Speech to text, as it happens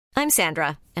I'm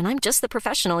Sandra, and I'm just the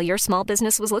professional your small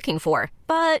business was looking for.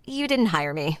 But you didn't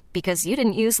hire me because you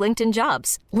didn't use LinkedIn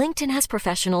Jobs. LinkedIn has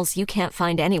professionals you can't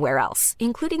find anywhere else,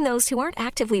 including those who aren't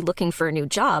actively looking for a new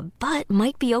job, but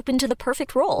might be open to the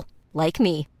perfect role, like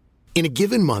me. In a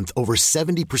given month, over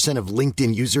 70% of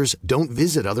LinkedIn users don't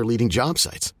visit other leading job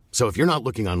sites. So if you're not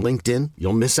looking on LinkedIn,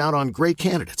 you'll miss out on great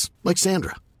candidates like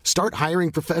Sandra. Start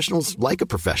hiring professionals like a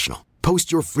professional.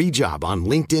 Post your free job on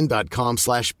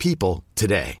linkedin.com/people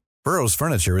today. Burrow's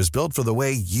furniture is built for the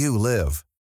way you live.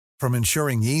 From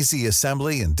ensuring easy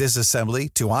assembly and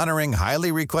disassembly to honoring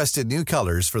highly requested new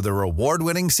colors for their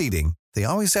award-winning seating, they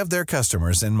always have their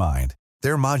customers in mind.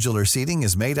 Their modular seating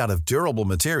is made out of durable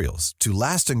materials to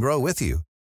last and grow with you.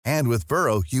 And with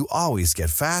Burrow, you always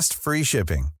get fast, free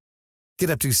shipping.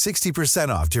 Get up to 60%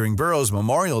 off during Burrow's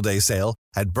Memorial Day sale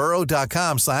at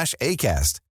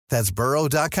burrow.com/ACAST. That's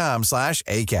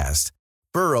burrow.com/ACAST.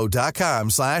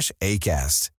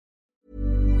 burrow.com/ACAST.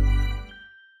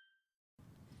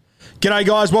 G'day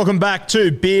guys, welcome back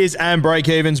to Beers and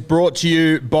Breakevens, brought to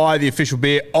you by the official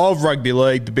beer of Rugby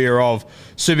League, the beer of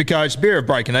Supercoach, beer of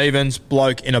Breaking Evens,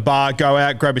 bloke in a bar. Go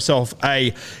out, grab yourself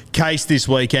a case this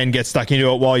weekend, get stuck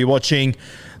into it while you're watching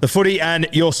the footy and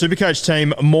your Supercoach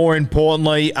team, more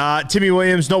importantly. Timmy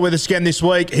Williams not with us again this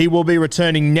week. He will be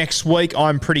returning next week.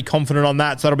 I'm pretty confident on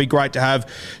that, so that'll be great to have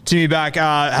Timmy back.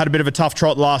 Had a bit of a tough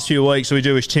trot the last few weeks, so we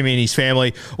do wish Timmy and his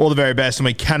family all the very best, and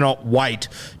we cannot wait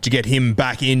to get him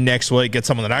back in next week, get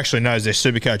someone that actually knows their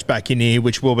Supercoach back in here,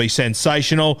 which will be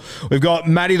sensational. We've got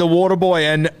Matty the Waterboy,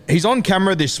 and he's on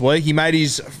camera this week. He made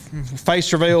his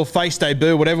face reveal, face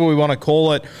debut, whatever we want to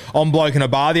call it, on Bloke in a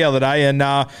Bar the other day. And,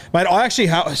 mate, I actually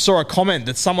saw a comment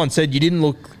that someone said you didn't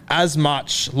look as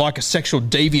much like a sexual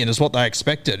deviant as what they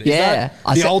expected. Is that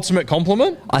the ultimate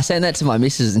compliment? I sent that to my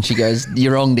missus and she goes,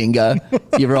 "You're wrong, Dingo.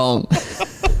 You're wrong."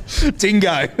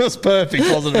 Dingo. It was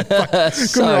perfect, wasn't it?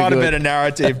 Couldn't write a better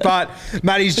narrative. But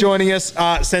Matty's joining us.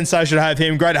 Sensational to have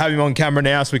him. Great to have him on camera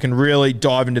now so we can really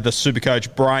dive into the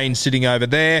Supercoach brain sitting over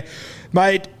there.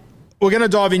 Mate, we're going to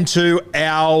dive into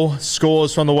our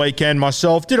scores from the weekend.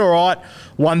 Myself did all right,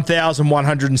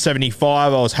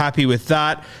 1,175. I was happy with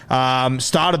that.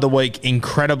 Started the week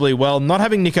incredibly well. Not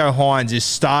having Nico Hines is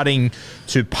starting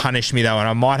to punish me, though, and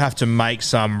I might have to make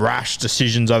some rash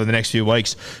decisions over the next few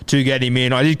weeks to get him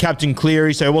in. I did captain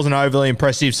Cleary, so it wasn't overly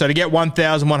impressive. So to get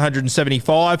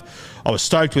 1,175, I was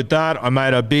stoked with that. I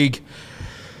made a big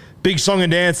song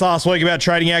and dance last week about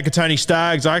trading out Tony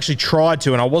Staggs. I actually tried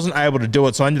to, and I wasn't able to do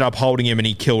it, so I ended up holding him, and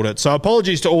he killed it. So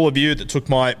apologies to all of you that took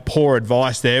my poor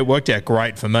advice there. It worked out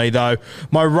great for me, though.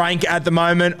 My rank at the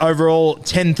moment, overall,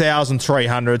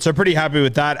 10,300. So pretty happy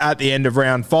with that at the end of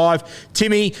round 5.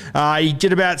 Timmy, he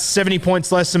did about 70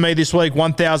 points less than me this week,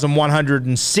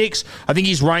 1,106. I think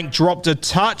his rank dropped a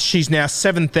touch. He's now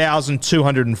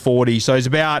 7,240. So he's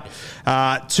about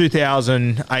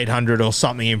 2,800 or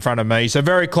something in front of me. So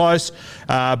very close.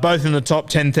 Both in the top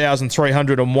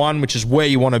 10,301, which is where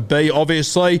you want to be,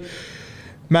 obviously.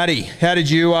 Matty, how did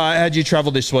you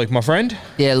travel this week, my friend?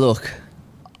 Yeah, look,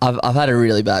 I've had a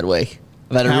really bad week.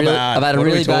 I've had a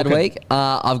really bad week.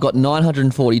 I've got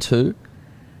 942.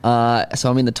 So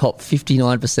I'm in the top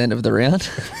 59% of the round.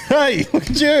 Hey, look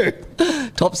at you.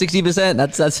 Top 60%.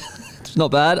 That's not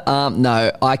bad.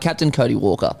 No, I captained Cody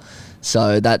Walker.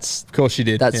 So that's... Of course you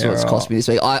did. That's what's cost me this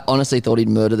week. I honestly thought he'd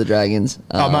murder the Dragons.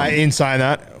 Mate, in saying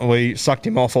that, we sucked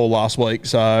him off all last week.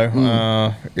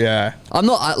 So, yeah. I'm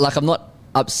not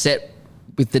upset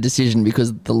with the decision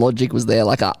because the logic was there.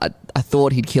 Like, I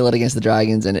thought he'd kill it against the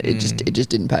Dragons, and it just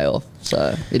didn't pay off.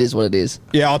 So it is what it is.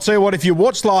 Yeah, I'll tell you what, if you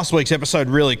watched last week's episode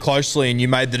really closely and you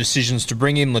made the decisions to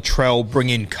bring in Latrell, bring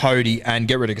in Cody, and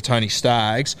get rid of Tony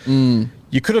Staggs...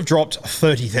 You could have dropped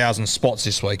 30,000 spots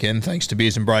this weekend thanks to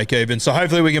Beers and Breakeven. So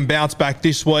hopefully we can bounce back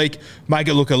this week, make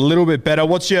it look a little bit better.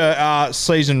 What's your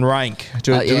season rank?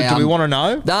 Do we want to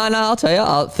know? No, I'll tell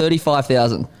you.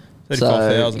 35,000.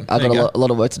 35,000. So I've got a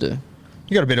lot of work to do.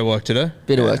 You got a bit of work to do?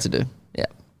 Bit of work to do. Yeah,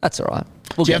 that's all right.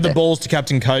 Do you have the balls to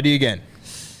captain Cody again?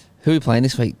 Who are we playing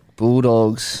this week?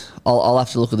 Bulldogs. I'll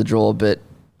have to look at the draw, but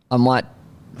I might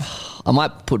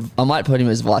put him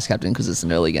as vice captain because it's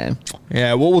an early game.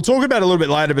 Yeah, well, we'll talk about it a little bit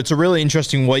later, but it's a really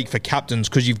interesting week for captains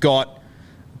because you've got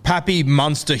Pappy,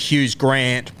 Munster, Hughes,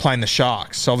 Grant playing the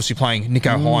Sharks. Obviously playing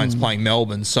Nico Hines playing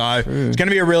Melbourne. So it's going to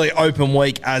be a really open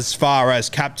week as far as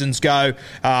captains go.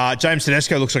 James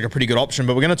Tedesco looks like a pretty good option,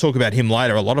 but we're going to talk about him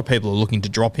later. A lot of people are looking to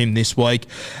drop him this week.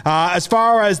 As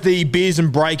far as the Beers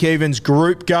and Breakevens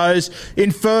group goes, in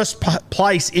first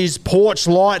place is Porch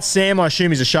Light. Sam, I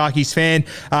assume he's a Sharkies fan.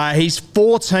 He's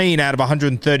 14 out of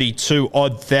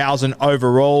 132,000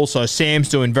 overall, so Sam's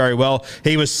doing very well.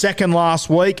 He was second last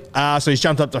week, so he's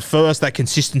jumped up up to first. That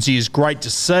consistency is great to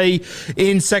see.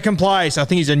 In second place, I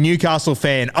think he's a Newcastle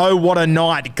fan. Oh, what a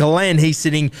night. Glenn, he's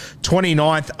sitting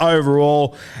 29th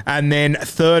overall. And then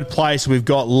third place, we've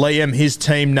got Liam, his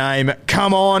team name.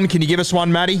 Come on. Can you give us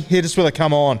one, Matty? Hit us with a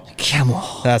come on. Come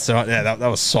on. That's right. Yeah, that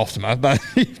was soft, mate.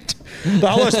 The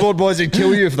Hello Sport boys would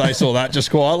kill you if they saw that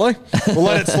just quietly. We'll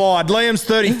let it slide. Liam's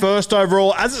 31st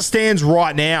overall. As it stands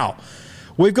right now,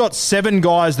 we've got 7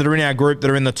 guys that are in our group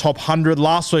that are in the top 100.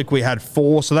 Last week we had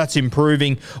 4, so that's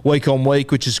improving week on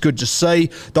week, which is good to see.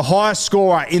 The highest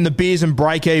scorer in the Beers and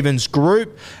Breakevens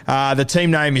group, the team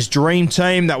name is Dream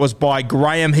Team. That was by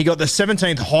Graham. He got the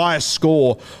 17th highest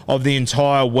score of the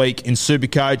entire week in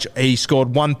Supercoach. He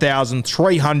scored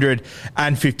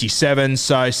 1,357.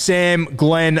 So Sam,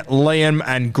 Glenn, Liam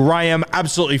and Graham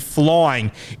absolutely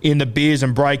flying in the Beers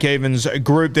and Breakevens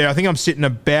group there. I think I'm sitting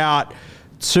about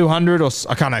 200 or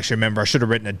I can't actually remember. I should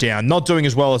have written it down. Not doing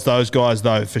as well as those guys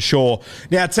though, for sure.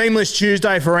 Now, Team List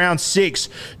Tuesday for round 6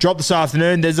 dropped this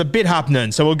afternoon. There's a bit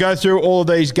happening, so we'll go through all of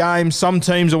these games. Some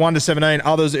teams are 1-17,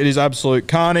 others it is absolute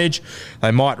carnage.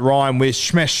 They might rhyme with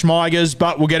Schmesh Schmeigers,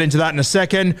 but we'll get into that in a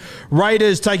second.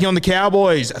 Raiders taking on the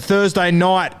Cowboys Thursday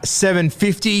night,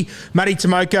 7:50. Matty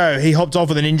Tomoko, he hopped off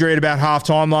with an injury at about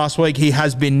half-time last week. He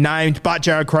has been named, but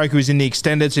Jared Croker is in the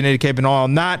extended, so you need to keep an eye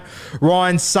on that.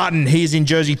 Ryan Sutton, he's in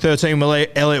Jersey 13 with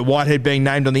Elliot Whitehead being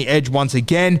named on the edge once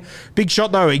again. Big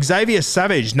shot though, Xavier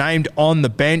Savage named on the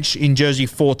bench in Jersey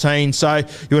 14. So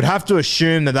you would have to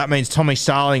assume that means Tommy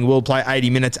Starling will play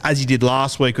 80 minutes as he did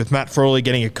last week with Matt Frawley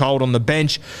getting a cold on the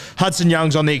bench. Hudson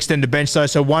Young's on the extended bench though,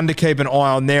 so one to keep an eye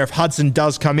on there. If Hudson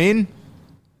does come in,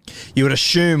 you would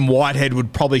assume Whitehead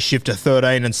would probably shift to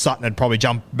 13 and Sutton would probably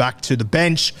jump back to the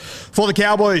bench. For the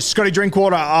Cowboys, Scotty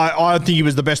Drinkwater, I think he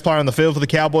was the best player on the field for the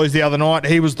Cowboys the other night.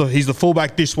 He's the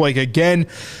fullback this week again.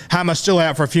 Hammer still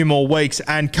out for a few more weeks,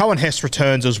 and Cohen Hess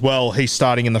returns as well. He's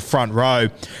starting in the front row.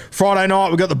 Friday night,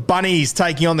 we've got the Bunnies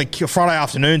taking on Friday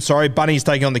afternoon, Bunnies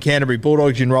taking on the Canterbury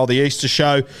Bulldogs. You can roll the Easter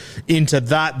show into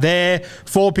that there.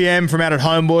 4 p.m. from out at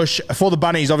Homebush. For the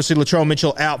Bunnies, obviously Latrell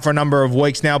Mitchell out for a number of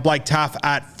weeks now. Blake Taff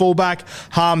at fullback,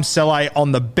 Harm Saleh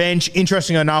on the bench.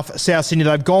 Interesting enough, South Sydney,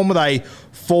 they've gone with a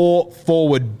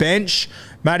 4-forward bench.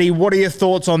 Matty, what are your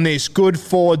thoughts on this? Good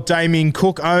for Damien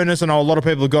Cook owners. I know a lot of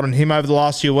people have got on him over the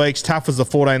last few weeks. Taff was the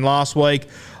 14 last week.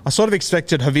 I sort of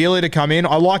expected Havili to come in.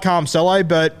 I like Harm Saleh,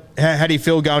 but how do you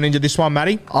feel going into this one,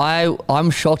 Matty? I'm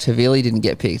shocked Havili didn't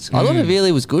get picked. I thought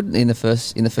Havili was good in the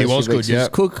first he was few weeks. Good, yeah.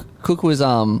 Cook was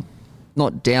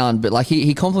not down, but like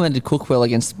he complimented Cook well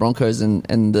against the Broncos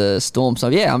and the Storm. So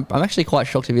yeah, I'm actually quite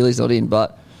shocked Havili's not in,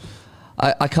 but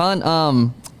I can't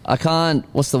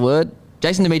what's the word?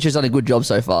 Jason Demetriou's done a good job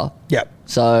so far. Yep.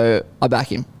 So I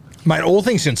back him. Mate, all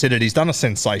things considered, he's done a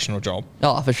sensational job.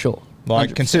 Oh, for sure.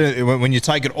 Like, 100%. consider when you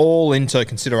take it all into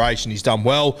consideration, he's done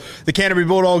well. The Canterbury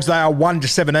Bulldogs, they are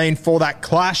 1-17 for that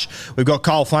clash. We've got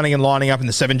Kyle Flanagan lining up in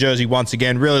the 7 jersey once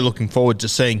again. Really looking forward to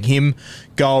seeing him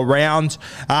go around.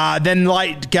 Then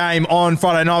late game on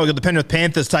Friday night, we've got the Penrith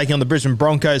Panthers taking on the Brisbane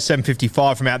Broncos,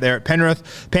 7:55 from out there at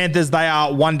Penrith. Panthers, they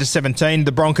are 1-17.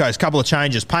 The Broncos, couple of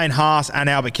changes. Payne Haas and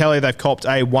Albert Kelly, they've copped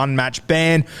a 1-match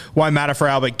ban. Won't matter for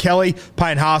Albert Kelly.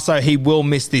 Payne Haas, though, he will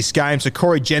miss this game. So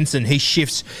Corey Jensen, he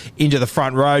shifts into the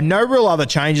front row. No real other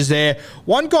changes there.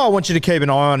 One guy I want you to keep an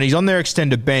eye on, he's on their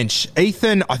extended bench.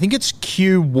 Ethan, I think it's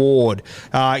Q Ward.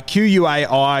 Quaiward,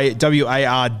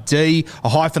 a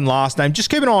hyphen last name. Just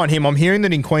keep an eye on him. I'm hearing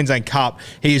that in Queensland Cup,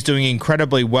 he is doing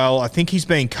incredibly well. I think he's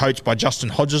being coached by Justin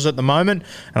Hodges at the moment,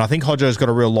 and I think Hodges has got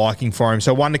a real liking for him.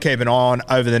 So one to keep an eye on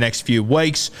over the next few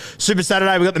weeks. Super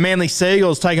Saturday, we've got the Manly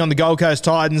Seagulls taking on the Gold Coast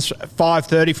Titans,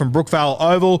 5:30 from Brookvale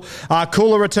Oval.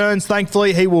 Cooler returns,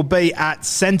 thankfully. He will be at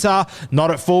centre,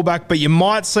 not at fullback, but you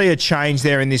might see a change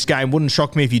there in this game. Wouldn't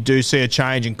shock me if you do see a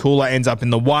change and Cooler ends up in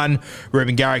the 1.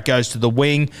 Reuben Garrick goes to the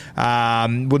wing.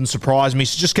 Wouldn't surprise me,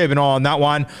 so just keep an eye on that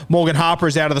one. Morgan Harper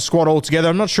is out of the squad altogether.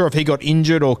 I'm not sure if he got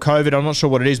injured or COVID. I'm not sure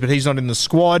what it is, but he's not in the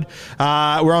squad.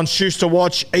 We're on Schuster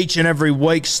watch each and every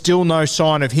week. Still no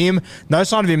sign of him. No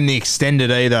sign of him in the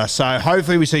extended either. So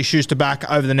hopefully we see Schuster back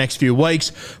over the next few weeks.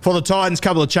 For the Titans,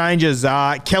 couple of changes.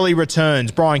 Kelly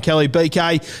returns. Brian Kelly,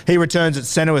 BK, he returns at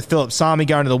centre with Philip Sami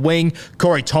going to the wing.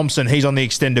 Corey Thompson, he's on the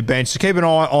extended bench. So keep an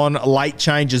eye on late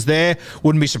changes there.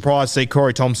 Wouldn't be surprised to see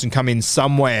Corey Thompson come in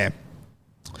somewhere.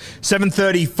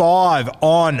 7:35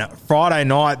 on Friday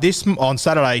night. On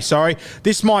Saturday, sorry.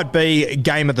 This might be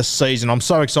game of the season. I'm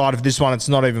so excited for this one. It's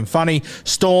not even funny.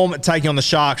 Storm taking on the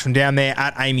Sharks from down there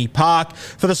at Amy Park.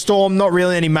 For the Storm, not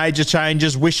really any major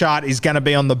changes. Wishart is going to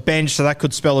be on the bench, so that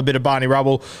could spell a bit of Barney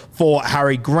rubble for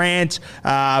Harry Grant.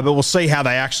 But we'll see how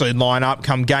they actually line up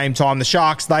come game time. The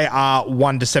Sharks, they are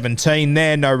 1-17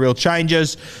 there. No real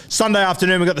changes. Sunday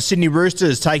afternoon, we've got the Sydney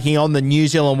Roosters taking on the New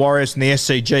Zealand Warriors from the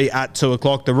SCG at 2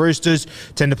 o'clock. The Roosters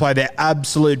tend to play their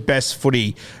absolute best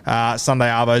footy Sunday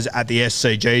arvos at the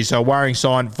SCG. So a worrying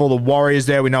sign for the Warriors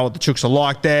there. We know what the Chooks are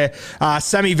like there.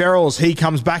 Sammy Verrills, he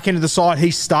comes back into the side.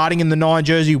 He's starting in the 9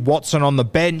 jersey. Watson on the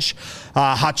bench.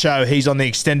 Hutcho, he's on the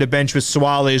extended bench with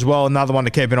Suwali as well. Another one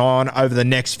to keep an eye on over the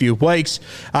next few weeks.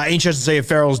 Interested to see if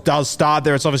Verrills does start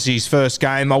there. It's obviously his first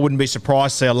game. I wouldn't be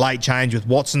surprised to see a late change with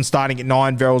Watson starting at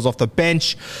 9, Verrills off the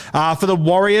bench. For the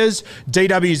Warriors,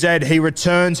 DWZ, he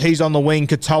returns. He's on the wing.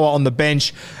 Katoa on the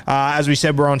bench. As we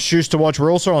said, we're on Schuster watch.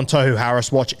 We're also on Tohu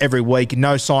Harris watch every week.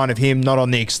 No sign of him, not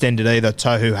on the extended either,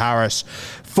 Tohu Harris.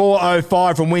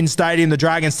 4:05 from Wynn Stadium, the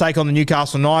Dragons take on the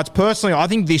Newcastle Knights. Personally, I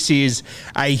think this is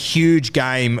a huge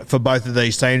game for both of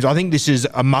these teams. I think this is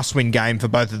a must-win game for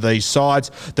both of these sides.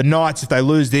 The Knights, if they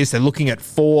lose this, they're looking at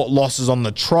 4 losses on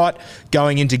the trot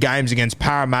going into games against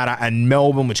Parramatta and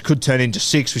Melbourne, which could turn into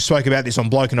 6. We spoke about this on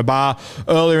Bloke in a Bar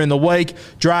earlier in the week.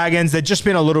 Dragons, they've just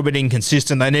been a little bit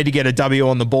inconsistent. They need to get a W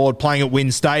on the board playing at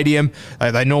Wynn Stadium.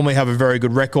 They normally have a very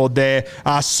good record there.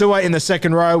 Sewer in the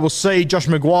second row. We'll see Josh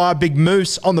Maguire, Big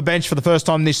Moose, on the bench for the first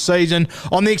time this season.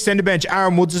 On the extended bench,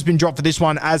 Aaron Woods has been dropped for this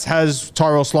one, as has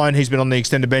Tyrell Sloan. He's been on the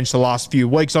extended bench the last few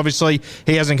weeks, obviously.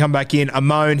 He hasn't come back in.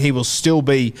 Amon, he will still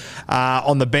be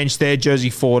on the bench there,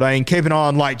 jersey 14. Keep an eye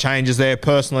on late changes there.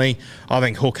 Personally, I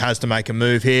think Hook has to make a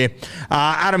move here.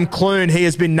 Adam Clune, he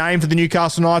has been named for the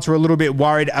Newcastle Knights. We're a little bit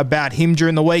worried about him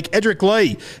during the week. Edric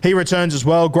Lee, he returns as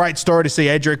well. Great story to see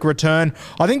Edric return.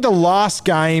 I think the last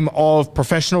game of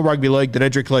professional rugby league that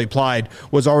Edric Lee played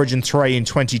was Origin 3 in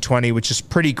 2020, which is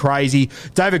pretty crazy.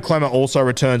 David Clement also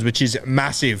returns, which is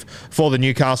massive for the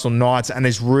Newcastle Knights and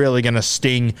is really going to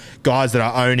sting guys that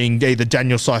are owning either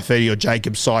Daniel Saifidi or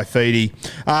Jacob Saifidi.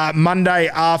 Monday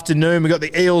afternoon, we've got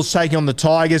the Eels taking on the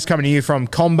Tigers, coming to you from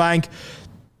CommBank.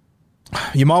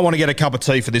 You might want to get a cup of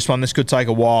tea for this one. This could take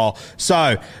a while.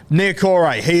 So,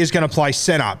 Niokore, he is going to play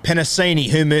centre. Penasini,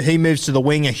 he moves to the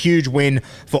wing. A huge win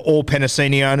for all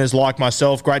Penasini owners like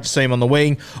myself. Great to see him on the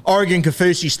wing. Oregon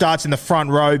Kafusi starts in the front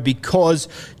row because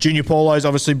Junior Paulo's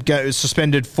obviously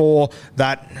suspended for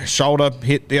that shoulder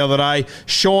hit the other day.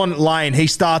 Sean Lane, he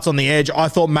starts on the edge. I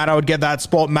thought Matto would get that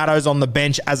spot. Matto's on the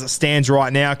bench as it stands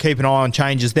right now. Keep an eye on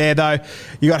changes there, though.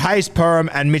 You got Hayes Perham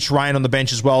and Mitch Rain on the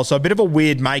bench as well. So, a bit of a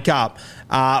weird makeup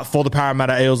for the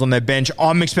Parramatta Eels on their bench.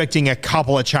 I'm expecting a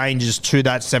couple of changes to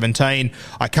that 17.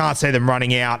 I can't see them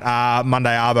running out Monday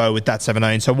Arvo with that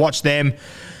 17, so watch them.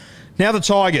 Now the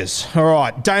Tigers. All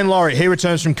right, Dane Laurie, he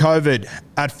returns from COVID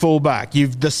at fullback.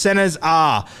 The centres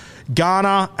are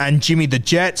Garner and Jimmy the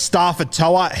Jet. Stafford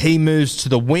Toa, he moves to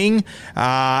the wing.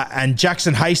 And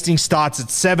Jackson Hastings starts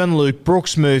at 7. Luke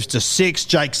Brooks moves to 6.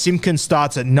 Jake Simpkins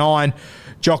starts at 9.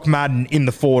 Jock Madden in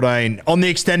the 14. On the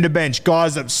extended bench,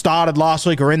 guys that started last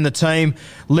week are in the team.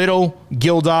 Little,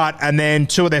 Gildart, and then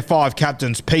 2 of their 5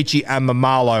 captains, Peachy and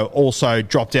Mamalo, also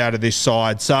dropped out of this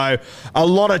side. So a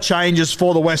lot of changes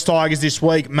for the West Tigers this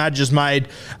week. Madge has made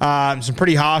some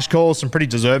pretty harsh calls, some pretty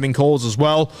deserving calls as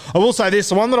well. I will say this,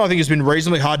 the one that I think has been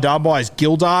reasonably hard done by is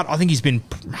Gildart. I think he's been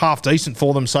half decent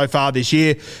for them so far this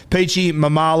year. Peachy,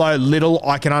 Mamalo, Little,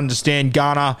 I can understand.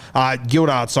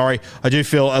 Gildart, sorry. I do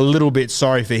feel a little bit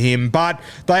sorry for him, but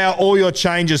they are all your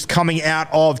changes coming out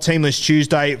of Team List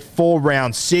Tuesday for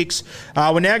round 6.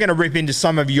 We're now going to rip into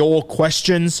some of your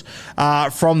questions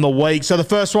from the week. So the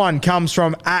first one comes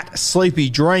from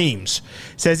 @SleepyDreams.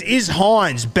 It says, is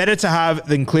Hines better to have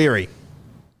than Cleary?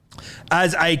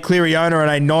 As a Cleary owner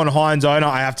and a non-Hines owner,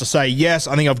 I have to say yes.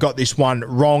 I think I've got this one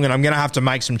wrong, and I'm going to have to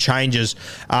make some changes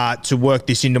to work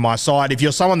this into my side. If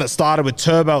you're someone that started with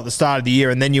Turbo at the start of the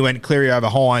year and then you went Cleary over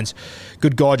Hines,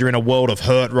 good God, you're in a world of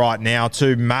hurt right now.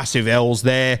 2 massive L's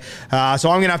there. So I'm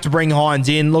going to have to bring Hines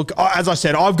in. Look, as I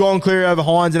said, I've gone Cleary over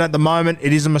Hines, and at the moment,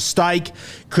 it is a mistake.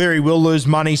 Cleary will lose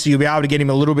money, so you'll be able to get him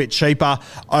a little bit cheaper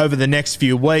over the next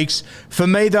few weeks. For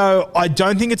me, though, I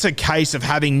don't think it's a case of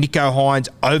having Nicho Hines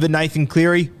over Nathan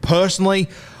Cleary. Personally,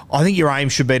 I think your aim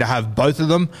should be to have both of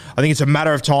them. I think it's a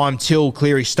matter of time till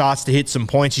Cleary starts to hit some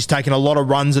points. He's taking a lot of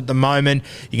runs at the moment.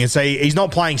 You can see he's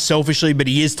not playing selfishly, but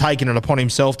he is taking it upon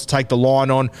himself to take the line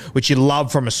on, which you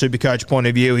love from a Supercoach point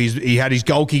of view. He had his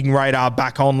goal-kicking radar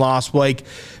back on last week.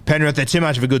 Penrith, they're too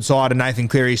much of a good side, and Nathan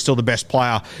Cleary is still the best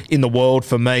player in the world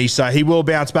for me. So he will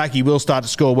bounce back. He will start to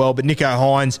score well. But Nicho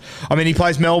Hynes, I mean, he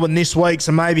plays Melbourne this week,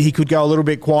 so maybe he could go a little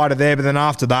bit quieter there. But then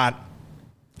after that,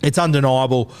 it's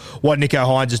undeniable what Nicho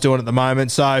Hynes is doing at the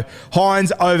moment. So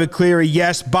Hynes over Cleary,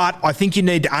 yes, but I think you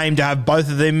need to aim to have both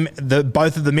of them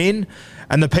in.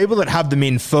 And the people that have them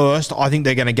in first, I think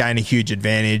they're going to gain a huge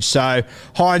advantage. So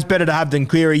Hynes better to have than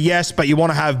Cleary, yes, but you want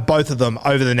to have both of them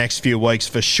over the next few weeks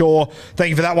for sure.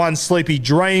 Thank you for that one, Sleepy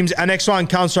Dreams. Our next one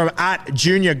comes from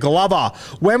 @Junior Glover.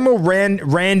 When will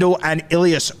Randall and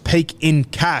Ilias peak in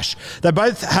cash? They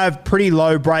both have pretty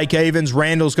low break-evens.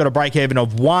 Randall's got a break-even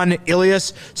of 1.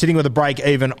 Ilias sitting with a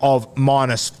break-even of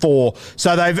 -4.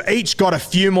 So they've each got a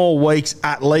few more weeks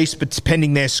at least, but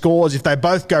depending their scores, if they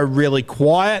both go really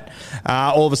quiet,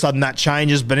 all of a sudden that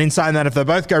changes. But in saying that, if they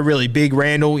both go really big,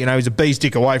 Randall, he's a bee's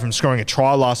dick away from scoring a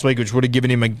try last week, which would have given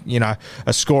him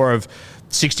a score of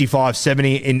 65,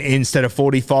 70 instead of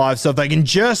 45. So if they can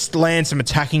just land some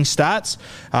attacking stats,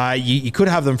 you could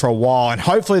have them for a while, and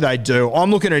hopefully they do. I'm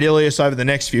looking at Ilias over the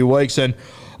next few weeks, and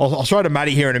I'll throw to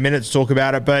Matty here in a minute to talk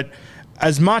about it, but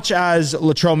as much as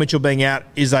Latrell Mitchell being out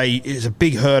is a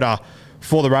big hurter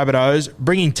for the Rabbitohs,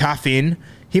 bringing Taff in,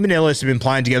 him and Ilias have been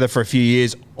playing together for a few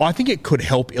years. I think it could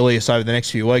help Ilias over the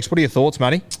next few weeks. What are your thoughts,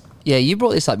 Matty? Yeah, you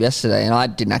brought this up yesterday, and I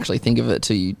didn't actually think of it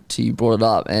till you brought it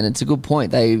up, and it's a good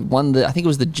point. They won I think it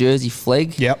was the Jersey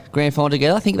Flegg Grand Final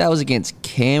together. I think that was against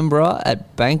Canberra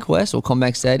at Bankwest or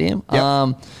Combank Stadium.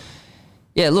 Yep.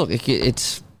 Yeah, look,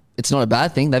 it's not a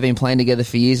bad thing. They've been playing together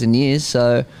for years and years.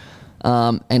 So,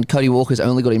 and Cody Walker's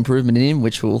only got improvement in him,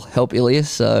 which will help Ilias.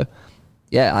 So,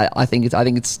 yeah, I think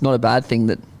it's not a bad thing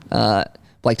that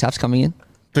Blake Taft's coming in.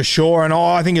 For sure, and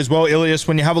I think as well, Ilias,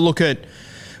 when you look at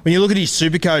his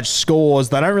Supercoach scores,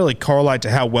 they don't really correlate to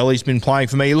how well he's been playing.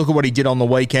 For me, you look at what he did on the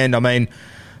weekend. I mean,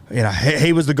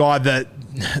 he was the guy that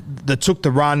took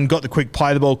the run, got the quick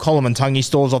play the ball. Colin Muntungi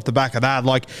stores off the back of that.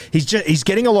 Like he's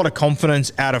getting a lot of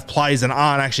confidence out of plays that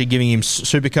aren't actually giving him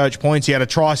Supercoach points. He had a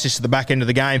try assist at the back end of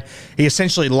the game. He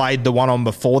essentially laid the one on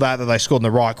before that they scored in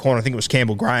the right corner. I think it was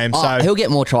Campbell Graham. So he'll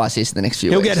get more try assists in the next few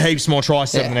weeks. He'll get heaps more try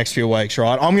assists in the next few weeks,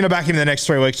 right? I'm going to back him in the next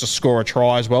 3 weeks to score a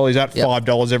try as well. He's at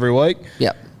 $5 every week.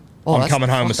 Yep. I'm coming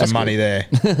home with some money there.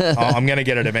 I'm going to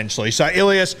get it eventually. So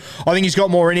Ilias, I think he's got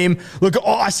more in him. Look,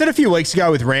 I said a few weeks ago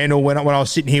with Randall when I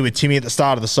was sitting here with Timmy at the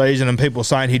start of the season and people were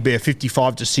saying he'd be a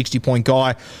 55 to 60 point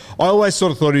guy. I always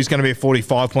sort of thought he was going to be a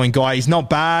 45 point guy. He's not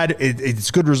bad. It's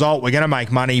a good result. We're going to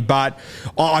make money, but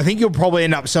I think you'll probably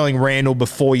end up selling Randall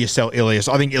before you sell Ilias.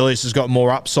 I think Ilias has got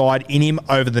more upside in him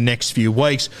over the next few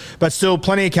weeks, but still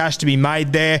plenty of cash to be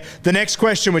made there. The next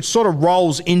question, which sort of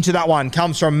rolls into that one,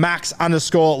 comes from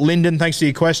Max_Linden. Thanks for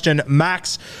your question,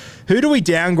 Max. Who do we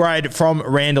downgrade from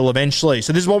Randall eventually?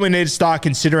 So this is what we need to start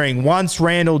considering. Once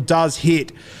Randall does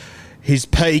hit his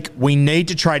peak, we need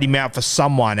to trade him out for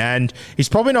someone, and he's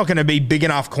probably not going to be big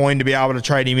enough coin to be able to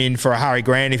trade him in for a Harry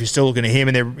Grant if you're still looking at him,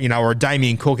 and or a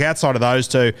Damien Cook. Outside of those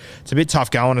two, it's a bit tough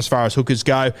going as far as hookers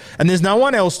go, and there's no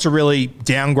one else to really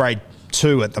downgrade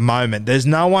to at the moment. There's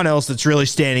no one else that's really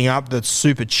standing up that's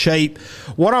super cheap.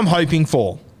 What I'm hoping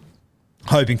for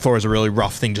is a really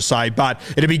rough thing to say, but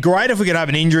it'd be great if we could have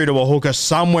an injury to a hooker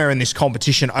somewhere in this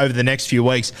competition over the next few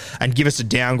weeks and give us a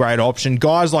downgrade option.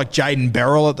 Guys like Jaden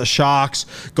Beryl at the Sharks,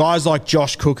 guys like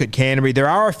Josh Cook at Canterbury, there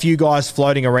are a few guys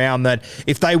floating around that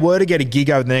if they were to get a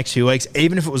gig over the next few weeks,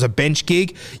 even if it was a bench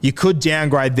gig, you could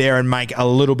downgrade there and make a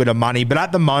little bit of money. But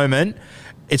at the moment,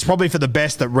 it's probably for the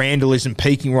best that Randall isn't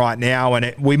peaking right now,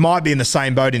 and we might be in the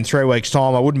same boat in 3 weeks'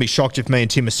 time. I wouldn't be shocked if me and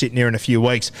Tim are sitting here in a few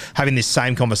weeks having this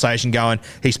same conversation going,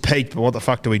 he's peaked, but what the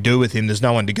fuck do we do with him? There's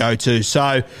no one to go to.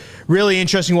 So really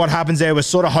interesting what happens there. We're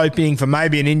sort of hoping for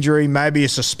maybe an injury, maybe a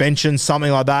suspension,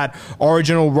 something like that.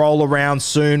 Origin will roll around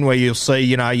soon where you'll see,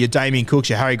 your Damien Cooks,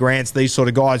 your Harry Grants, these sort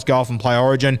of guys go off and play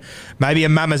Origin. Maybe a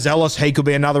Mamazelis, he could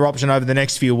be another option over the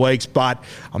next few weeks, but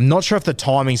I'm not sure if the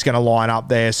timing's going to line up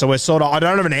there. So we're sort of, I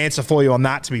don't have an answer for you on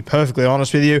that, to be perfectly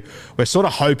honest with you. We're sort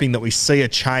of hoping that we see a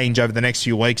change over the next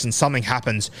few weeks and something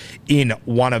happens in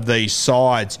one of these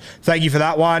sides. Thank you for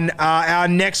that one. Our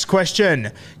next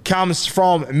question comes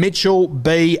from Mitch Mitchell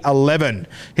B11.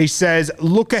 He says,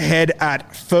 look ahead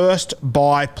at first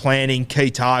bye planning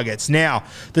key targets. Now,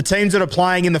 the teams that are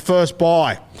playing in the first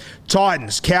bye: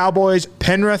 Titans, Cowboys,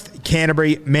 Penrith,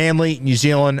 Canterbury, Manly, New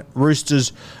Zealand,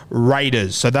 Roosters,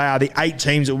 Raiders. So they are the 8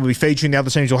 teams that will be featuring. The other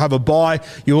teams will have a bye.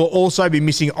 You will also be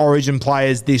missing Origin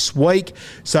players this week.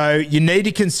 So you need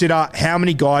to consider how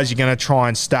many guys you're going to try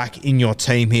and stack in your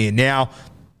team here. Now,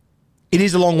 it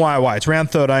is a long way away. It's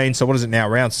round 13, so what is it now?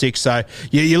 Round 6. So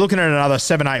you're looking at another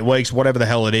 7-8 weeks, whatever the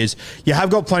hell it is. You have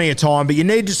got plenty of time, but you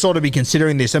need to sort of be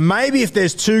considering this. And maybe if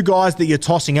there's 2 guys that you're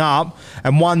tossing up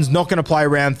and one's not going to play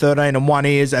round 13 and one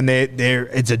is, and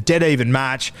it's a dead even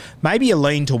match, maybe you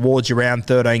lean towards your round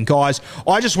 13 guys.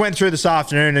 I just went through this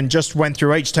afternoon and just went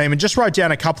through each team and just wrote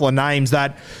down a couple of names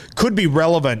that could be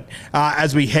relevant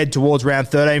as we head towards round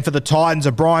 13. For the Titans,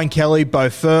 a Brian Kelly, Beau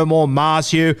Fermor,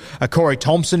 Marshall, a Corey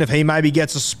Thompson, if he maybe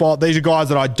gets a spot. These are guys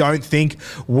that I don't think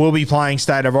will be playing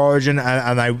State of Origin,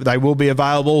 and they will be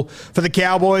available. For the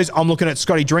Cowboys, I'm looking at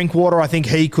Scotty Drinkwater. I think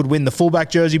he could win the fullback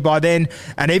jersey by then,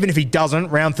 and even if he doesn't,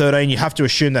 round 13, you have to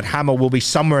assume that Hammer will be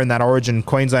somewhere in that Origin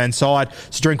Queensland side,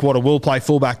 so Drinkwater will play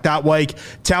fullback that week.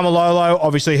 Taumalolo,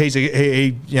 obviously he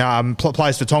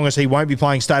plays for Tonga, so he won't be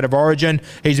playing State of Origin.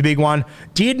 He's a big one.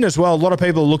 Dearden as well. A lot of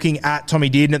people are looking at Tommy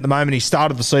Dearden at the moment. He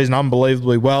started the season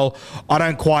unbelievably well. I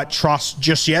don't quite trust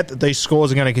just yet that these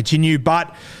scores are going to continue,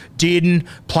 but Dearden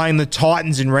playing the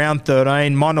Titans in round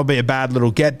 13 might not be a bad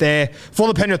little get there. For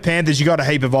the Penrith Panthers, you got a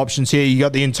heap of options here. You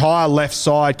got the entire left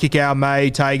side: Kikau, May,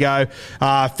 Tago,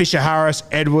 Fisher Harris,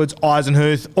 Edwards,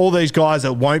 Eisenhuth, all these guys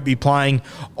that won't be playing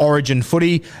Origin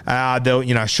footy.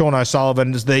 Sean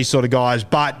O'Sullivan, these sort of guys,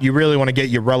 but you really want to get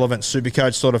your relevant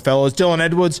Supercoach sort of fellas. Dylan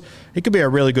Edwards, he could be a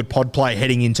really good pod play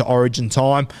heading into Origin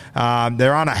time.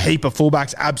 There aren't a heap of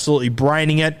fullbacks absolutely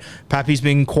braining it. Pappy's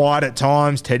been quiet at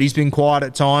times. Teddy's been quiet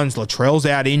at times. Latrell's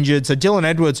out injured. So Dylan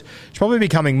Edwards is probably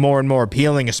becoming more and more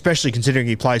appealing, especially considering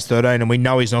he plays 13 and we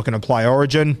know he's not going to play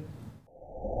Origin.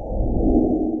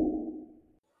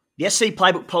 The SC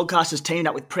Playbook podcast has teamed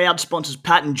up with proud sponsors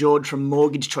Pat and George from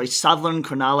Mortgage Choice Sutherland,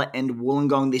 Cronulla and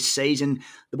Wollongong this season.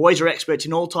 The boys are experts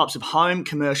in all types of home,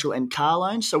 commercial and car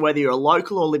loans. So whether you're a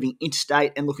local or living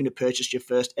interstate and looking to purchase your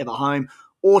first ever home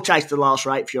or chase the lowest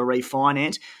rate for your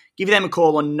refinance, give them a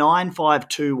call on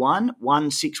 9521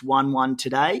 1611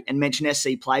 today and mention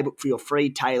SC Playbook for your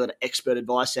free tailored expert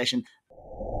advice session.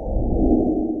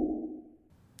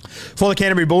 For the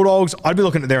Canterbury Bulldogs, I'd be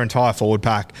looking at their entire forward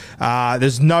pack.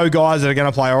 There's no guys that are going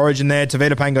to play Origin there.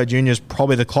 Tavita Pango Jr. is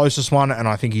probably the closest one, and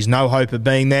I think he's no hope of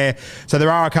being there. So there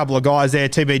are a couple of guys there.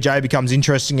 TBJ becomes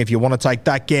interesting if you want to take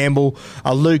that gamble.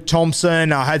 Luke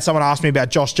Thompson. I had someone ask me about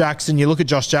Josh Jackson. You look at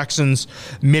Josh Jackson's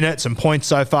minutes and points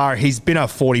so far. He's been a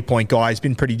 40-point guy. He's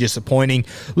been pretty disappointing.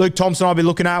 Luke Thompson I'll be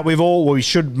looking at.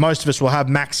 Most of us will have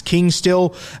Max King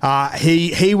still.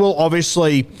 He will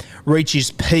obviously reach his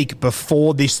peak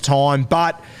before this time,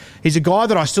 but he's a guy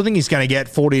that I still think he's going to get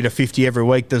 40 to 50 every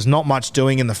week. There's not much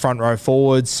doing in the front row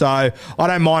forwards, so I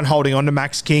don't mind holding on to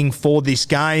Max King for this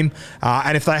game.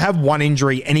 And if they have one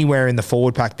injury anywhere in the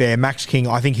forward pack there, Max King,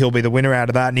 I think he'll be the winner out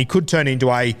of that, and he could turn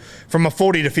into from a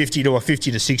 40 to 50 to a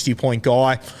 50 to 60 point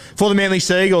guy. For the Manly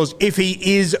Seagulls, if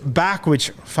he is back,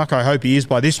 which I hope he is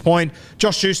by this point,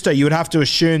 Josh Schuster, you would have to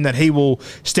assume that he will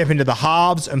step into the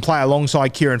halves and play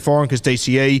alongside Kieran Foran because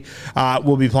DCE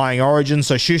will be playing Origin.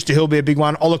 So Schuster, he'll be a big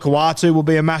one. Olakau'atu will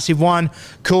be a massive one.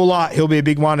 Cooler, he'll be a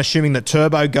big one, assuming that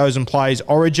Turbo goes and plays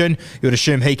Origin. You would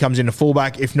assume he comes in a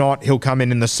fullback. If not, he'll come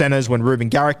in the centres when Ruben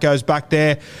Garrick goes back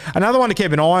there. Another one to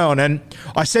keep an eye on, and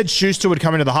I said Schuster would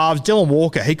come into the halves. Dylan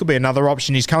Walker, he could be another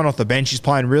option. He's coming off the bench. He's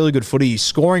playing really good footy. He's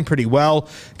scoring pretty well,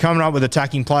 coming up with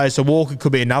attacking players. So Walker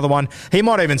could be another one. He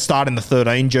might even start in the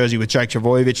 13 jersey with Jake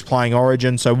Trbojevic playing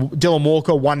Origin. So Dylan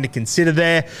Walker, one to consider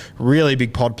there. Really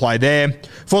big pod play there.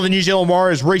 For the New Zealand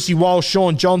Warriors, Reece Walsh,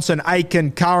 Sean Johnson,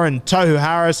 Aiken, Curran, Tohu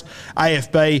Harris,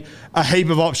 AFB. A heap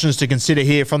of options to consider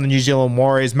here from the New Zealand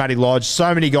Warriors. Matty Lodge,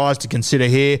 so many guys to consider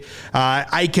here.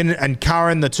 Aiken and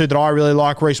Curran, the two that I really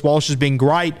like. Reece Walsh has been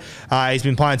great. He's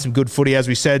been playing some good footy, as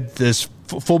we said. There's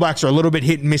fullbacks are a little bit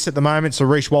hit and miss at the moment, so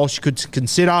Reece Walsh you could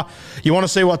consider. You want to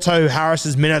see what Tohu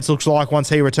Harris's minutes looks like once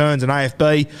he returns in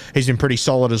AFB. He's been pretty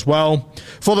solid as well.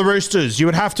 For the Roosters, you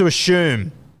would have to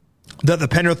assume that the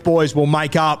Penrith boys will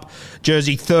make up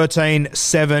jersey 13,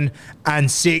 7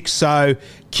 and 6. So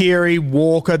Keary,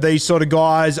 Walker, these sort of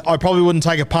guys. I probably wouldn't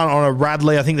take a punt on a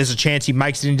Radley. I think there's a chance he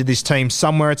makes it into this team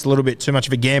somewhere. It's a little bit too much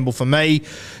of a gamble for me.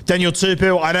 Daniel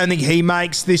Tupou, I don't think he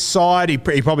makes this side. He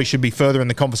probably should be further in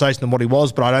the conversation than what he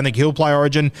was, but I don't think he'll play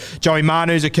Origin. Joey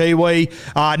Manu's a Kiwi.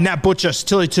 Nat Butcher,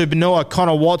 Stili Tupanua,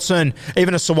 Connor Watson,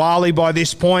 even a Sawali by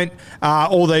this point.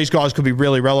 All these guys could be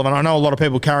really relevant. I know a lot of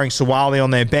people carrying Sawali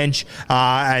on their bench,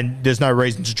 and there's no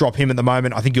reason to drop him at the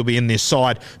moment. I think he'll be in this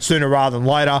side sooner rather than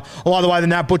later. I like the way the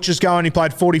Nat Butcher's going. He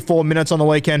played 44 minutes on the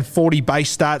weekend, 40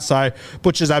 base stats, so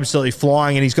Butcher's absolutely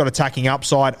flying, and he's got attacking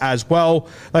upside as well.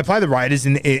 They play the Raiders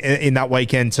in that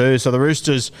weekend too, so the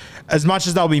Roosters, as much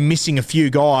as they'll be missing a few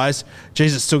guys,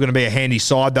 geez, it's still going to be a handy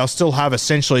side. They'll still have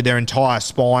essentially their entire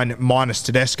spine minus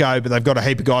Tedesco, but they've got a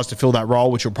heap of guys to fill that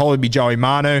role, which will probably be Joey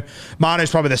Manu.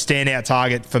 Manu's probably the standout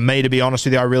target for me, to be honest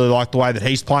with you. I really like the way that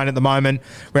he's playing at the moment.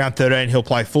 Round 13, he'll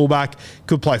play fullback.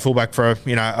 Could play fullback for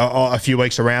a few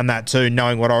weeks around that too,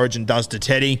 knowing what Origin does to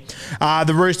Teddy.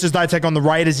 The Roosters, they take on the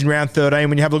Raiders in round 13.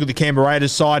 When you have a look at the Canberra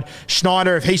Raiders side,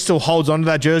 Schneider, if he still holds onto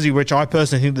that jersey, which I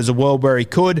personally think there's a world where he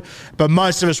could, but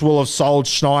most of us will have sold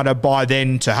Schneider by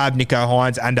then to have Nicho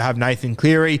Hynes and to have Nathan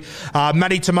Cleary.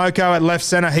 Matty Tomoko at left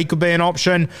centre, he could be an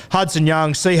option. Hudson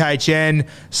Young, CHN,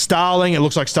 Starling. It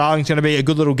looks like Starling's going to be a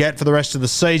good little get for the rest of the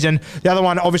season. The other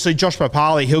one, obviously, Josh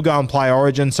Papali, he'll go and play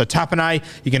Origin. So Tapane,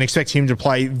 you can expect him to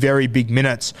play very big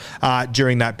minutes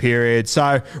during that period.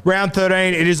 So round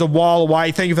 13, it is a while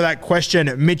away. Thank you for that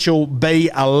question, Mitchell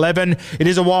B11. It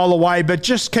is a while away, but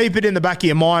just keep it in the back of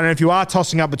your mind. And if you are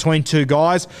tossing up between two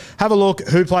guys, have a look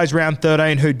who plays round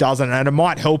 13, who doesn't, and it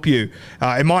might help you.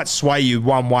 It might sway you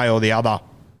one way or the other.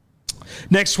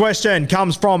 Next question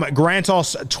comes from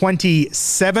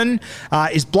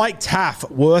Grantos27. Is Blake Taff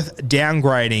worth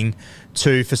downgrading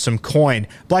to for some coin?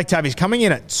 Blake Taff is coming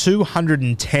in at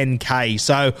 210k,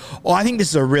 so I think this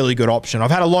is a really good option.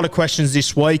 I've had a lot of questions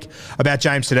this week about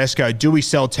James Tedesco. Do we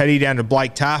sell Teddy down to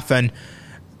Blake Taff? And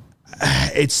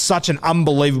it's such an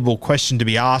unbelievable question to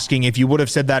be asking. If you would have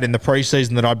said that in the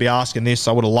preseason that I'd be asking this,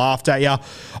 I would have laughed at you.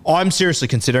 I'm seriously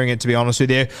considering it, to be honest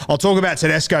with you. I'll talk about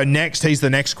Tedesco next. He's the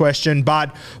next question.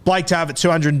 But Blake Taff at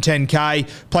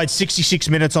 210k, played 66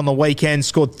 minutes on the weekend,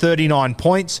 scored 39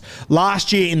 points.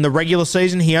 Last year in the regular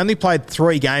season, he only played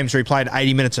 3 games where he played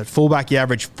 80 minutes at fullback. He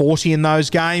averaged 40 in those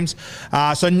games.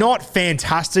 So not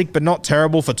fantastic, but not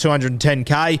terrible for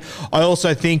 210k. I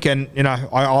also think, and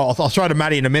I'll throw to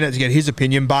Matty in a minute to get his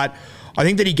opinion, but I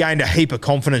think that he gained a heap of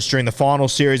confidence during the final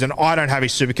series, and I don't have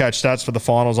his Supercoach stats for the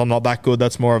finals. I'm not that good.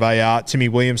 That's more of a Timmy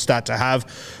Williams stat to have.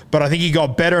 But I think he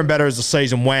got better and better as the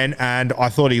season went, and I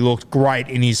thought he looked great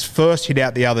in his first hit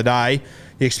out the other day.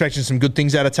 You expecting some good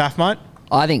things out of Taff, mate?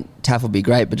 I think Taff will be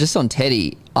great, but just on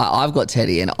Teddy, I've got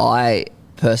Teddy, and I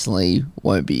personally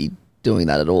won't be doing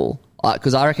that at all.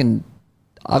 Because I reckon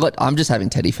I'm just having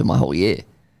Teddy for my whole year.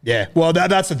 Yeah, well,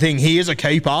 that's the thing. He is a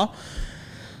keeper.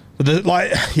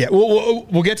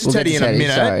 We'll get to Teddy in a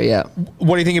minute. Sorry, yeah.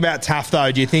 What do you think about Taff,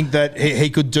 though? Do you think that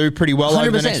he could do pretty well 100%.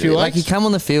 Over the next few weeks? Like, he came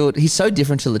on the field. He's so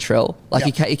different to Latrell. Like,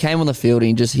 he came on the field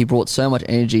and he brought so much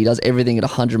energy. He does everything at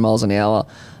 100 miles an hour.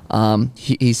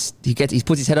 He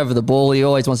puts his head over the ball. He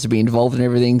always wants to be involved in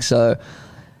everything. So,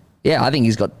 yeah, I think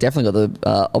he's definitely got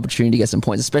the opportunity to get some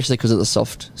points, especially because of the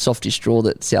softish draw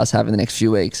that South's have in the next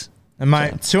few weeks. And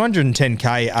mate,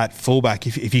 210k at fullback,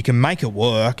 if you can make it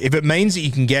work, if it means that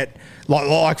you can get,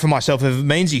 like for myself, if it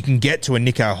means you can get to a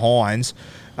Nicho Hynes,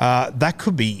 that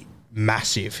could be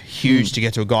massive, huge to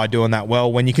get to a guy doing that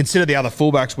well. When you consider the other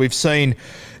fullbacks, we've seen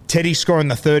Teddy score in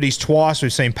the 30s twice.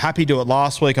 We've seen Pappy do it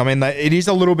last week. I mean, it is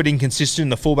a little bit inconsistent in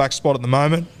the fullback spot at the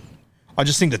moment. I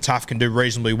just think that Taff can do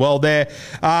reasonably well there.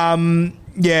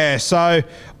 So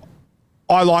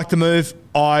I like the move.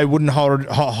 I wouldn't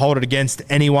hold it against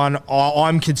anyone.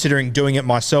 I'm considering doing it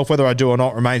myself. Whether I do or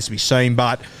not remains to be seen,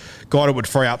 but God, it would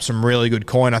free up some really good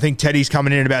coin. I think Teddy's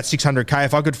coming in at about 600k.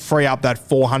 If I could free up that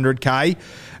 400k,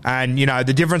 and,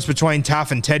 the difference between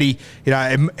Taff and Teddy,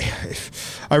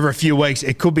 over a few weeks,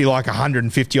 it could be like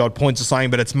 150-odd points or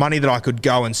something, but it's money that I could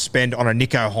go and spend on a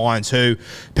Nicho Hynes who,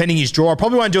 pending his draw, I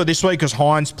probably won't do it this week because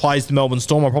Hynes plays the Melbourne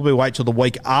Storm. I'll probably wait till the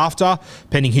week after,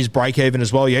 pending his break even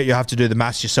as well. You have to do the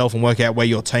maths yourself and work out where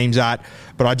your team's at.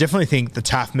 But I definitely think the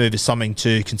Taff move is something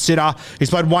to consider. He's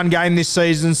played 1 game this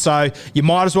season, so you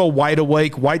might as well wait a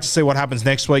week, wait to see what happens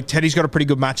next week. Teddy's got a pretty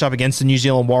good matchup against the New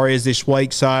Zealand Warriors this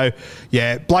week. So,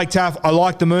 yeah, Blake Taff, I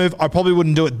like the move. I probably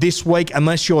wouldn't do it this week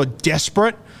unless you're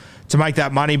desperate to make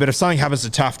that money. But if something happens to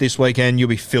Taff this weekend, you'll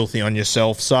be filthy on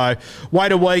yourself. So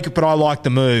wait a week, but I like the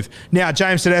move. Now,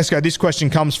 James Tedesco, this question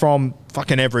comes from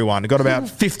fucking everyone. I got about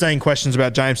 15 questions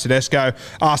about James Tedesco.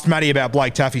 Asked Matty about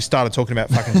Blake Taff. He started talking about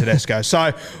fucking Tedesco.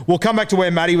 So we'll come back to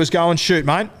where Matty was going. Shoot,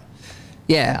 mate.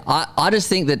 Yeah, I just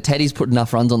think that Teddy's put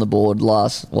enough runs on the board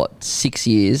last, 6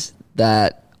 years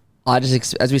that I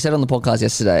just, as we said on the podcast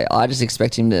yesterday, I just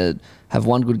expect him to have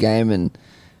one good game and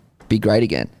be great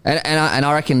again. And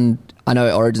I reckon, I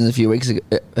know Origin's a few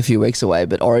weeks away,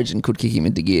 but Origin could kick him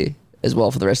into gear as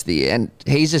well for the rest of the year. And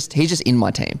he's just in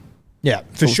my team. Yeah,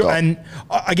 for sure. Stop. And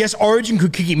I guess Origin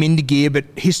could kick him into gear, but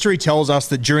history tells us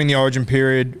that during the Origin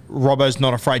period, Robbo's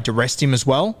not afraid to rest him as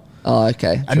well. Oh,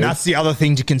 okay. And that's the other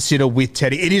thing to consider with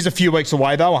Teddy. It is a few weeks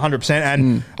away, though, 100%.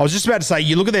 And I was just about to say,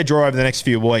 you look at their draw over the next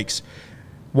few weeks.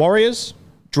 Warriors,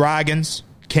 Dragons,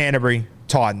 Canterbury,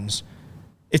 Titans.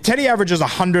 If Teddy averages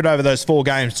 100 over those 4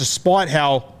 games, despite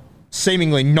how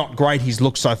seemingly not great he's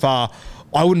looked so far,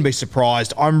 I wouldn't be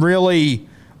surprised. I'm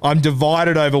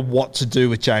divided over what to do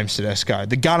with James Tedesco.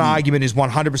 The gun argument is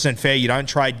 100% fair. You don't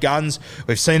trade guns.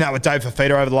 We've seen that with Dave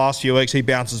Fafita over the last few weeks. He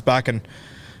bounces back and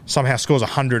somehow scores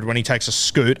 100 when he takes a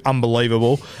scoot.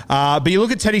 Unbelievable. But you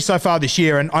look at Teddy so far this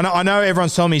year, and I know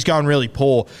everyone's telling me he's going really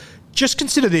poor. Just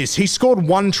consider this. He's scored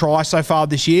 1 try so far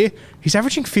this year. He's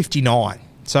averaging 59.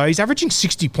 So he's averaging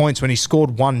 60 points when he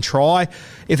scored 1 try.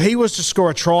 If he was to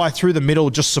score a try through the middle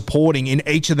just supporting in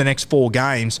each of the next 4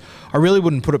 games, I really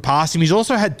wouldn't put it past him. He's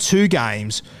also had 2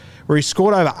 games where he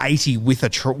scored over 80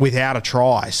 without a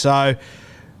try. So,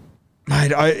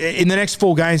 mate, in the next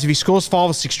 4 games, if he scores 5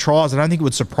 or 6 tries, I don't think it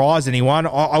would surprise anyone.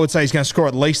 I would say he's going to score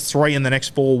at least 3 in the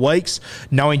next 4 weeks,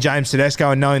 knowing James Tedesco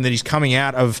and knowing that he's coming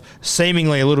out of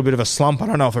seemingly a little bit of a slump. I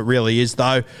don't know if it really is,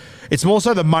 though. It's more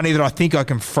so the money that I think I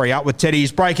can free up with Teddy.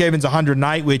 His break-even's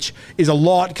 108, which is a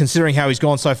lot considering how he's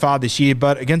gone so far this year.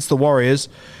 But against the Warriors,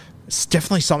 it's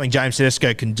definitely something James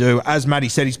Tedesco can do. As Matty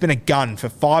said, he's been a gun for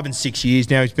 5 and 6 years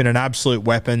now. He's been an absolute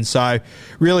weapon. So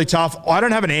really tough. I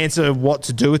don't have an answer of what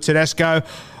to do with Tedesco.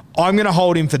 I'm going to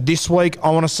hold him for this week. I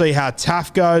want to see how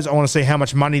Taff goes. I want to see how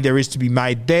much money there is to be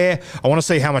made there. I want to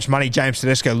see how much money James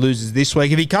Tedesco loses this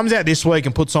week. If he comes out this week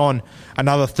and puts on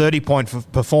another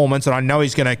 30-point performance, and I know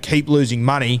he's going to keep losing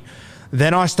money,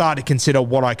 then I start to consider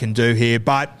what I can do here.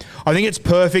 But I think it's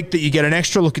perfect that you get an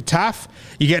extra look at Taff.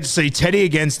 You get to see Teddy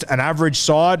against an average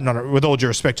side, with all due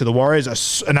respect to the Warriors,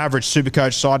 an average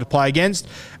Supercoach side to play against.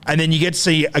 And then you get to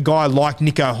see a guy like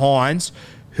Nicho Hynes,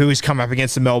 who has come up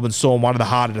against the Melbourne Storm, one of the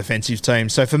harder defensive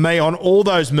teams. So for me, on all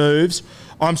those moves,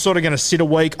 I'm sort of going to sit a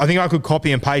week. I think I could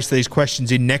copy and paste these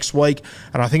questions in next week,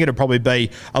 and I think it'll probably be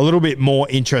a little bit more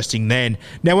interesting then.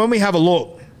 Now, when we have a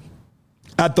look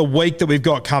at the week that we've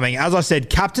got coming, as I said,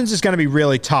 captains is going to be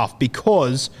really tough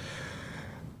because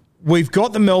we've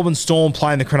got the Melbourne Storm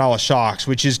playing the Cronulla Sharks,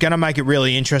 which is going to make it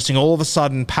really interesting. All of a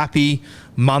sudden, Pappy,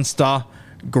 Munster,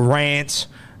 Grant,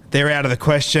 they're out of the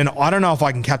question. I don't know if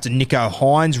I can captain Nicho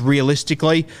Hynes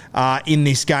realistically in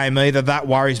this game either. That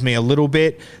worries me a little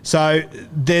bit. So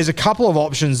there's a couple of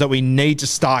options that we need to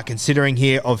start considering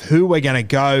here of who we're going to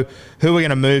go, who we're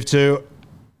going to move to.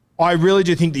 I really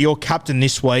do think that your captain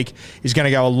this week is going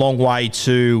to go a long way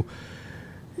to,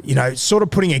 sort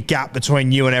of putting a gap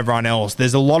between you and everyone else.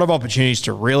 There's a lot of opportunities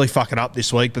to really fuck it up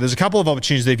this week, but there's a couple of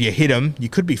opportunities that if you hit them, you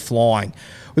could be flying.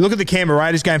 We look at the Canberra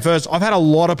Raiders game first. I've had a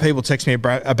lot of people text me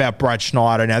about Brad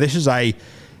Schneider. Now, this is a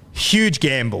huge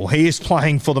gamble. He is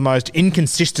playing for the most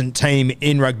inconsistent team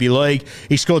in rugby league.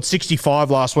 He scored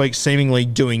 65 last week, seemingly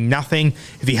doing nothing.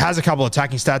 If he has a couple of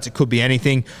attacking stats, it could be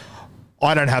anything.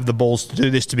 I don't have the balls to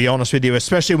do this, to be honest with you,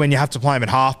 especially when you have to play him at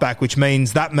halfback, which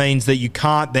means that you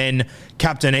can't then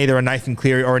captain either a Nathan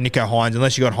Cleary or a Nicho Hynes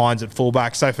unless you got Hynes at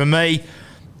fullback. So for me,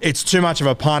 it's too much of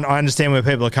a punt. I understand where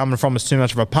people are coming from. It's too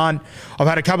much of a punt. I've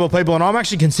had a couple of people, and I'm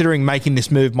actually considering making this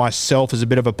move myself as a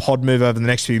bit of a pod move over the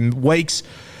next few weeks.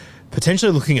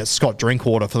 Potentially looking at Scott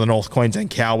Drinkwater for the North Queensland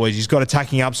Cowboys. He's got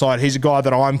attacking upside. He's a guy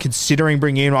that I'm considering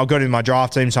bringing in. I've got him in my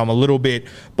draft team, so I'm a little bit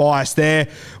biased there.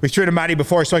 We threw to Matty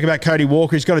before. He spoke about Cody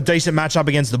Walker. He's got a decent matchup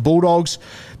against the Bulldogs.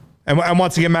 And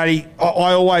once again, Matty,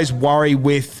 I always worry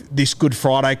with this Good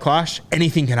Friday clash.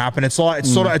 Anything can happen. It's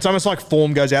almost like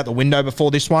form goes out the window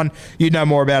before this one. You know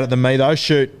more about it than me, though.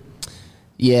 Shoot.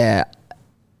 Yeah,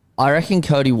 I reckon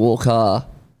Cody Walker.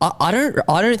 I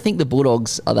don't think the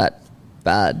Bulldogs are that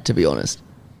bad, to be honest.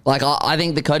 Like I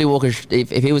think that Cody Walker,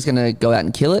 if he was going to go out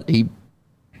and kill it,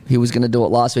 he was going to do it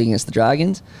last week against the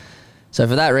Dragons. So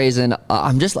for that reason,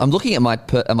 I'm looking at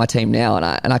my team now,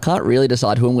 and I can't really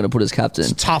decide who I'm going to put as captain.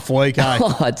 It's a tough week, eh?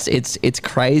 It's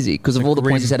crazy because of all the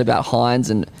points you said about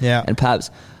Hynes and Pabs.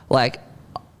 Like,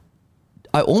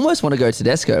 I almost want to go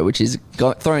Tedesco, which is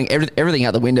throwing everything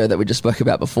out the window that we just spoke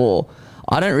about before.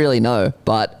 I don't really know,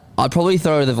 but I'd probably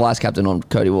throw the vice captain on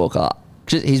Cody Walker.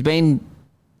 He's been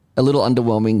a little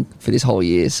underwhelming for this whole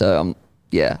year, so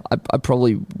I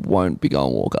probably won't be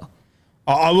going Walker.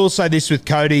 I will say this with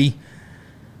Cody.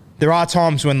 There are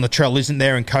times when Latrell isn't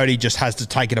there and Cody just has to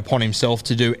take it upon himself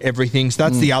to do everything. So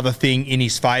that's the other thing in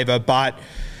his favour. But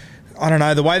I don't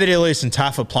know, the way that Ilias and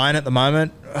Taff are playing at the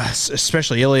moment,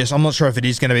 especially Ilias, I'm not sure if it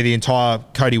is going to be the entire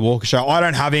Cody Walker show. I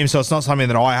don't have him, so it's not something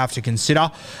that I have to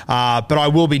consider. But I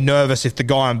will be nervous if the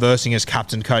guy I'm versing is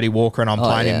captain Cody Walker and I'm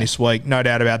playing him this week. No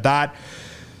doubt about that.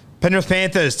 Penrith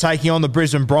Panthers taking on the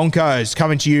Brisbane Broncos,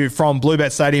 coming to you from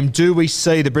Bluebet Stadium. Do we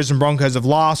see the Brisbane Broncos of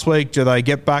last week? Do they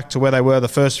get back to where they were the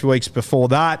first few weeks before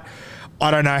that?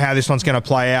 I don't know how this one's going to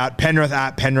play out. Penrith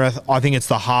at Penrith, I think it's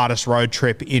the hardest road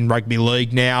trip in rugby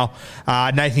league now.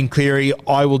 Nathan Cleary,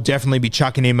 I will definitely be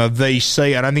chucking him a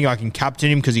VC. I don't think I can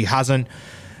captain him because he hasn't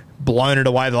blown it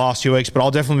away the last few weeks, but I'll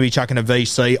definitely be chucking a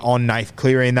VC on Nathan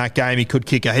Cleary in that game. He could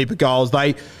kick a heap of goals.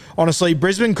 Honestly,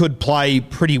 Brisbane could play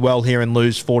pretty well here and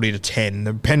lose 40-10.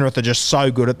 The Penrith are just so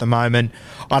good at the moment.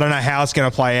 I don't know how it's going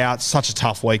to play out. Such a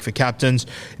tough week for captains.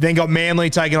 Then got Manly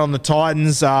taking on the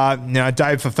Titans. Dave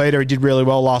Fafita, he did really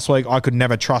well last week. I could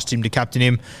never trust him to captain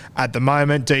him at the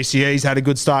moment. DCE's had a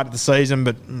good start to the season,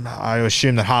 but I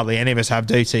assume that hardly any of us have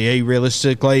DTE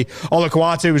realistically. Ola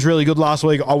Kawatu was really good last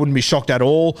week. I wouldn't be shocked at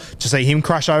all to see him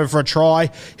crash over for a try.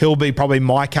 He'll be probably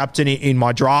my captain in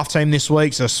my draft team this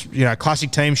week. So,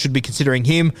 classic teams should be considering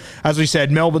him. As we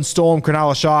said, Melbourne Storm,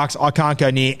 Cronulla Sharks, I can't go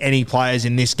near any players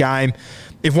in this game.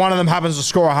 If one of them happens to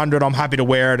score 100, I'm happy to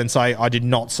wear it and say I did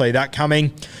not see that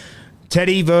coming.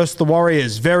 Teddy versus the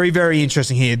Warriors. Very, very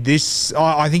interesting here.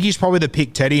 I think he's probably the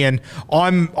pick, Teddy, and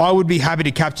I would be happy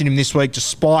to captain him this week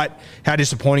despite how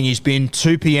disappointing he's been.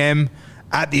 2 p.m.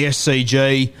 at the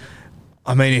SCG.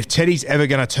 I mean, if Teddy's ever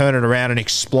going to turn it around and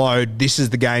explode, this is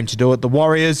the game to do it. The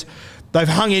Warriors, they've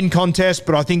hung in contests,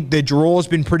 but I think their draw's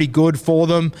been pretty good for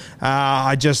them.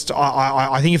 I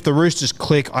think if the Roosters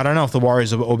click, I don't know if the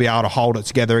Warriors will be able to hold it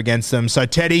together against them. So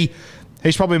Teddy,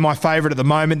 he's probably my favourite at the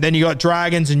moment. Then you got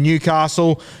Dragons and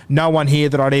Newcastle. No one here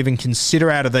that I'd even consider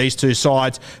out of these two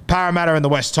sides. Parramatta and the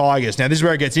West Tigers. Now, this is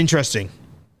where it gets interesting.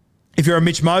 If you're a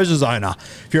Mitch Moses owner,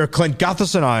 if you're a Clint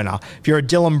Gutherson owner, if you're a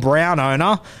Dylan Brown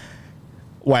owner,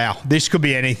 wow, this could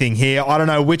be anything here. I don't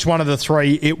know which one of the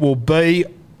three it will be.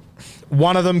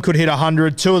 One of them could hit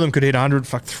 100. Two of them could hit 100.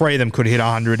 Fuck, three of them could hit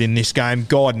 100 in this game.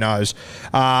 God knows.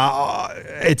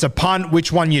 It's a punt.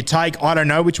 Which one you take? I don't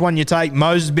know which one you take.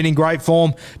 Moses has been in great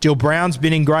form. Dill Brown's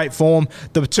been in great form.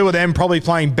 The two of them probably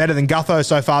playing better than Gutho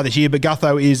so far this year, but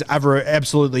Gutho is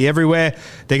absolutely everywhere.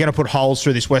 They're going to put holes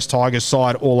through this West Tigers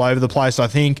side all over the place, I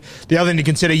think. The other thing to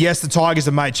consider, yes, the Tigers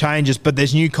have made changes, but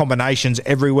there's new combinations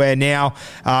everywhere now,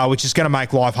 which is going to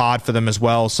make life hard for them as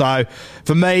well. So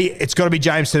for me, it's got to be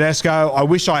James Tedesco. I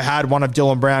wish I had one of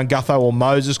Dylan Brown, Gutho or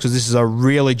Moses because this is a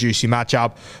really juicy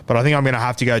matchup. But I think I'm going to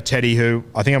have to go Teddy, who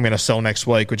I think I'm going to sell next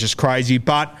week, which is crazy.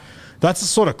 But that's the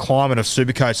sort of climate of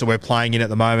Supercoach that we're playing in at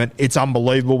the moment. It's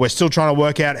unbelievable. We're still trying to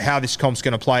work out how this comp's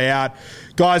going to play out.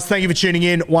 Guys, thank you for tuning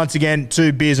in once again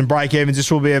to Beers and Breakevens. This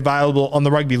will be available on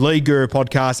the Rugby League Guru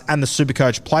podcast and the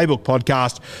Supercoach Playbook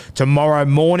podcast tomorrow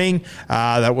morning.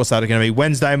 What's that going to be?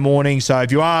 Wednesday morning. So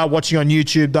if you are watching on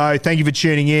YouTube, though, thank you for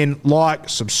tuning in. Like,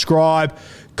 subscribe,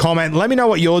 comment. Let me know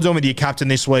what you're doing with your captain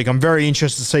this week. I'm very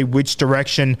interested to see which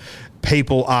direction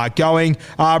people are going.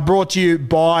 Brought to you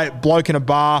by Bloke in a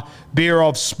Bar, beer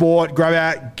of sport. Go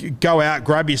out,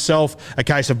 grab yourself a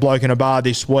case of Bloke in a Bar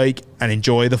this week and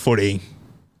enjoy the footy.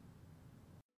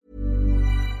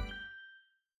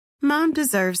 Mom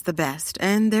deserves the best,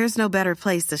 and there's no better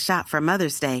place to shop for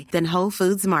Mother's Day than Whole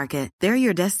Foods Market. They're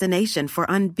your destination for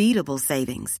unbeatable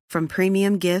savings, from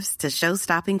premium gifts to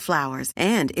show-stopping flowers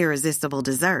and irresistible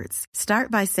desserts. Start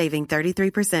by saving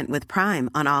 33% with Prime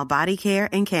on all body care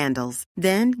and candles.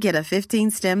 Then get a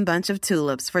 15-stem bunch of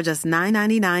tulips for just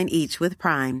 $9.99 each with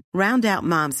Prime. Round out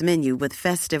Mom's menu with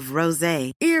festive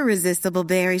rosé, irresistible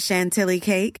berry chantilly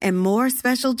cake, and more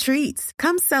special treats.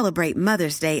 Come celebrate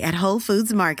Mother's Day at Whole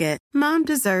Foods Market. Mom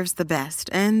deserves the best,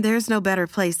 and there's no better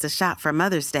place to shop for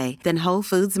Mother's Day than Whole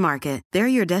Foods Market. They're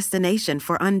your destination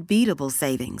for unbeatable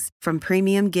savings, from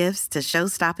premium gifts to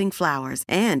show-stopping flowers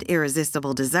and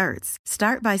irresistible desserts.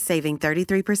 Start by saving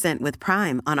 33% with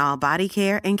Prime on all body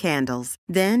care and candles.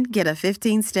 Then get a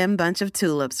 15-stem bunch of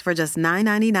tulips for just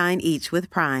 $9.99 each with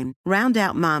Prime. Round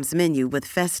out Mom's menu with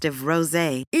festive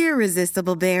rosé,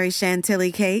 irresistible berry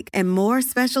chantilly cake, and more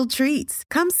special treats.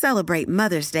 Come celebrate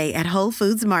Mother's Day at Whole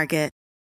Foods Market.